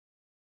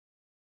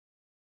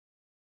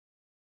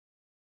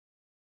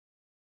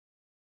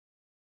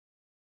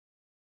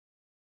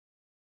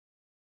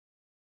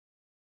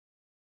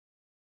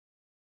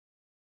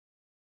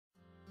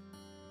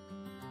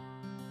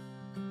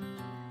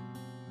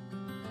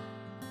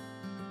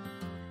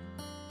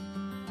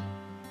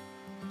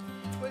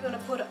we're going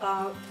to put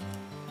our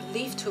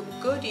leaf to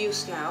good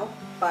use now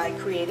by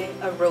creating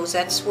a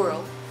rosette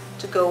swirl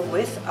to go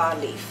with our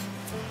leaf.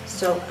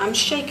 So I'm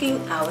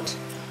shaking out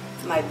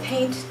my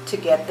paint to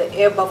get the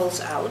air bubbles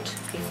out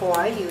before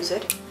I use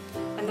it.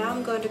 And now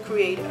I'm going to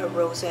create a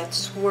rosette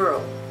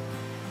swirl.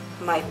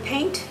 My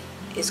paint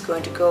is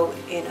going to go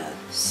in a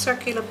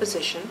circular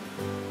position.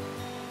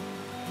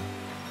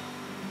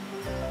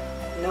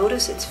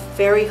 Notice it's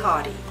very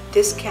hardy.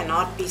 This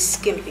cannot be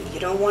skimpy. You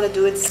don't want to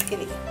do it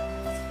skinny.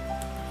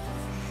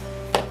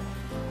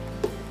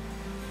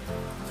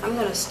 I'm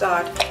going to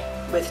start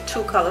with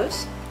two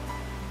colors.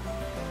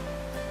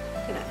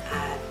 I'm going to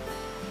add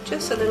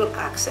just a little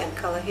accent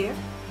color here.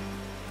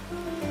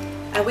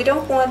 And we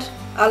don't want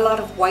a lot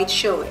of white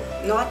showing,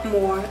 not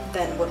more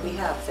than what we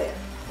have there.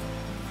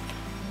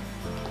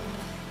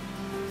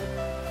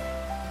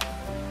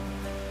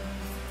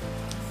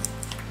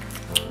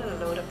 I'm going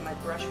to load up my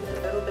brush with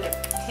a little bit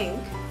of pink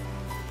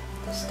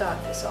to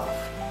start this off.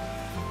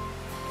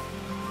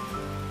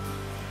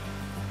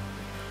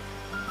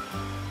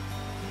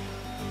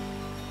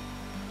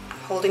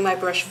 Holding my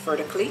brush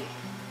vertically,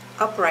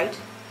 upright,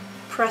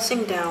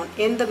 pressing down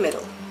in the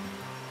middle.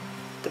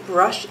 The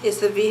brush is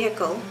the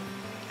vehicle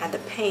and the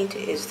paint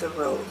is the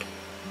road.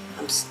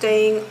 I'm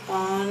staying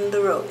on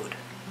the road,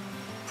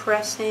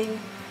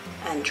 pressing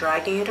and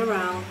dragging it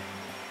around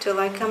till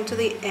I come to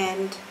the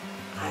end.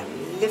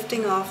 I'm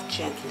lifting off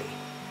gently.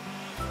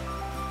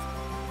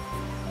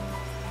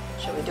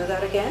 Shall we do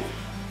that again?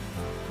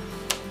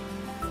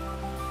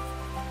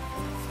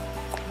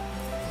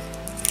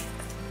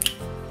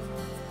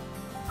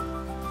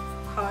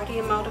 Hardy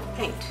amount of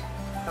paint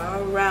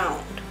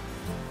around.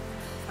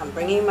 I'm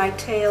bringing my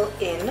tail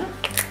in.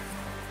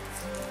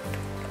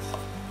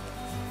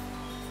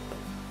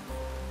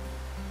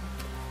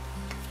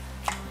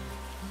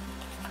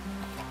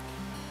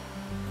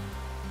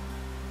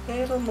 A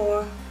little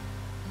more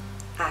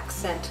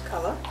accent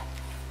color.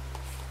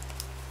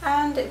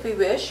 And if we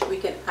wish, we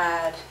can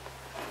add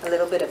a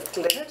little bit of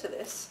glitter to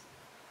this.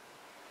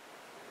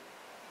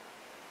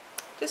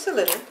 Just a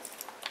little.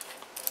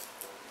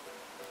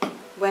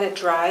 When it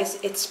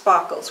dries, it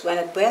sparkles. When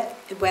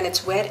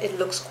it's wet, it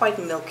looks quite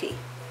milky.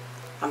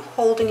 I'm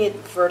holding it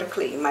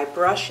vertically. My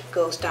brush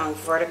goes down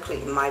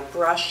vertically. My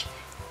brush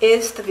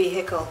is the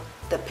vehicle.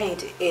 The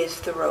paint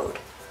is the road.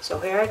 So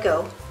here I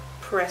go,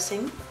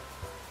 pressing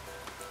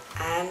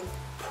and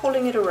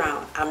pulling it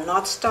around. I'm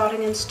not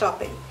starting and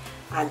stopping.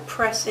 I'm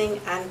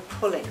pressing and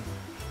pulling.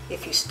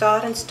 If you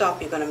start and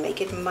stop, you're going to make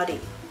it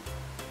muddy.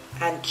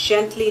 And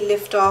gently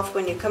lift off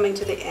when you're coming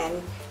to the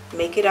end.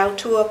 Make it out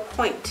to a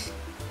point.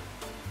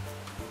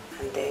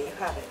 And there you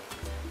have it.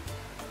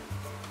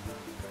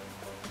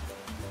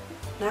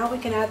 Now we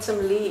can add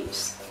some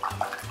leaves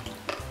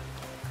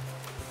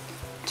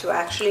to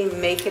actually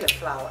make it a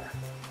flower.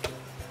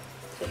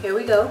 So here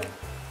we go.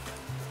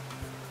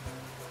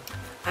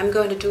 I'm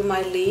going to do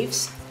my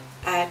leaves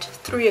at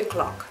 3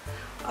 o'clock.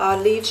 Our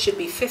leaves should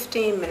be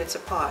 15 minutes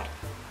apart.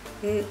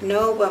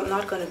 No, I'm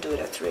not going to do it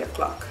at 3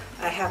 o'clock.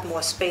 I have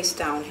more space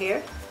down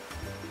here.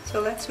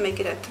 So let's make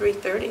it at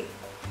 3:30.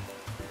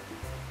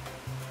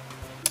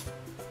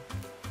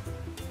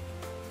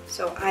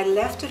 So I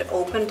left it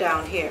open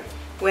down here.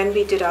 When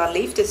we did our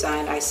leaf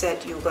design, I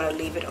said you're going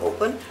to leave it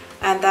open,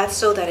 and that's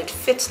so that it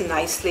fits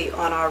nicely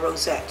on our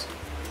rosette.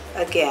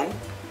 Again,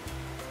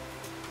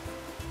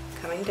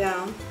 coming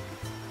down,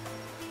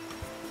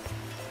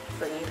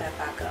 bringing that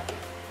back up.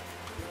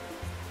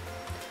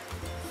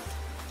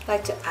 I'd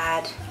like to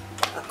add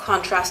a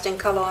contrasting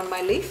color on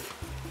my leaf.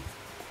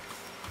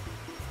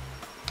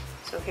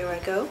 So here I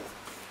go.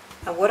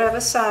 And whatever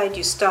side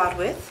you start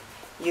with,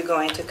 you're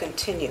going to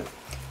continue.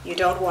 You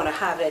don't want to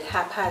have it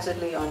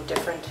haphazardly on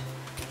different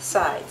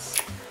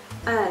sides.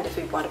 And if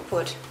we want to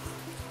put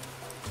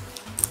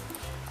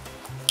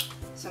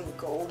some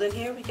gold in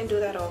here, we can do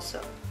that also.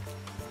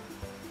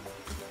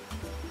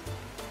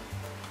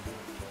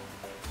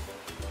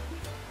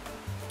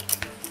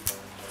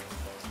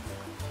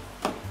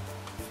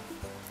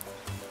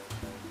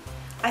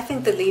 I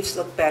think the leaves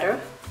look better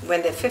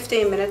when they're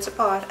 15 minutes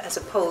apart as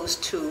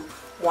opposed to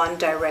one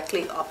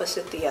directly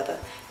opposite the other.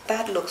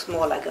 That looks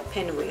more like a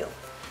pinwheel.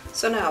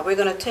 So now we're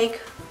going to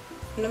take,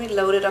 let me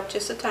load it up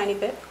just a tiny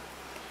bit.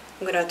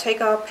 I'm going to take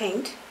our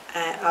paint,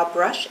 our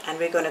brush, and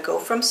we're going to go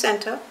from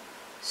center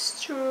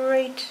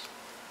straight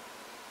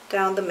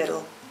down the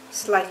middle,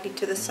 slightly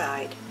to the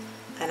side.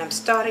 And I'm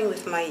starting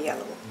with my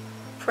yellow,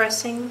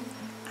 pressing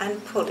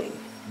and pulling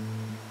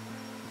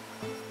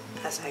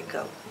as I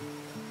go.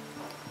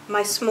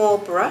 My small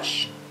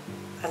brush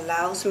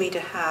allows me to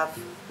have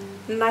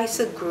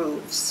nicer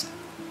grooves.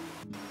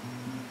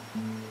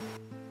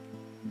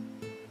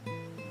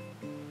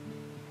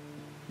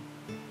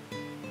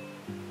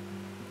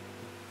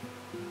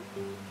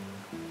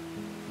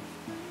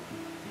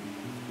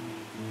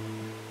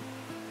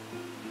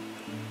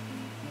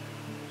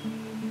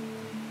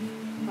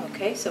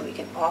 Okay, so we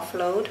can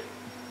offload,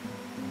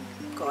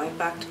 going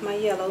back to my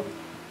yellow,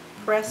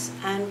 press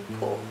and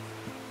pull,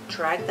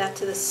 drag that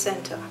to the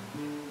center.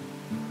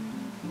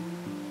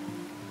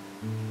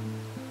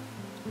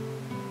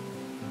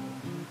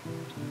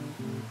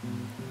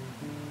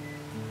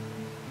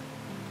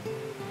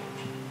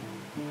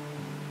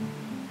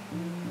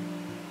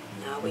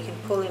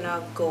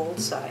 our gold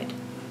side.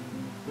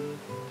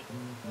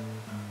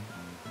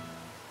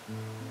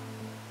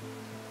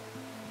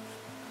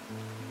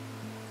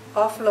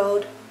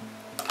 Offload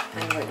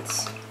and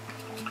rinse.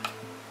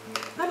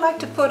 I like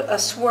to put a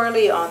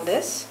swirly on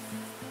this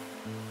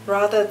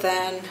rather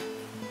than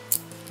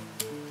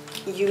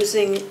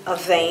using a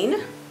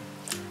vein.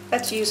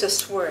 Let's use a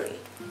swirly.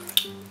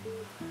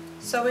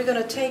 So we're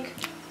going to take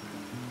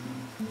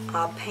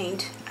our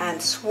paint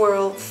and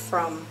swirl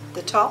from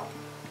the top,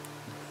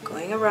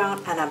 going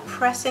around, and I'm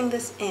pressing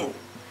this in,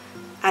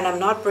 and I'm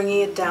not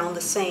bringing it down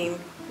the same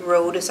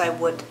road as I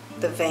would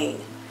the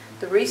vein.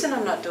 The reason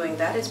I'm not doing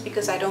that is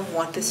because I don't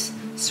want this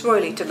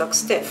swirly to look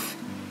stiff,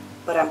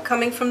 but I'm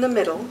coming from the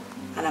middle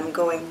and I'm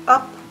going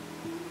up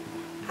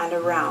and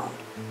around.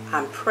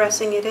 I'm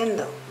pressing it in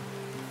though.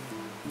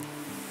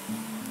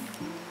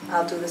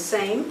 I'll do the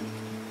same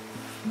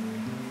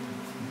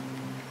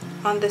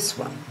on this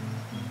one.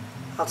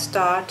 I'll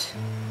start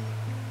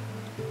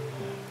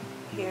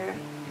here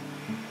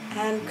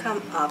and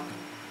come up,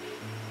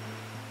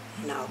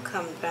 and I'll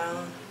come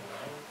down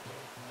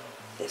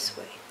this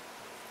way.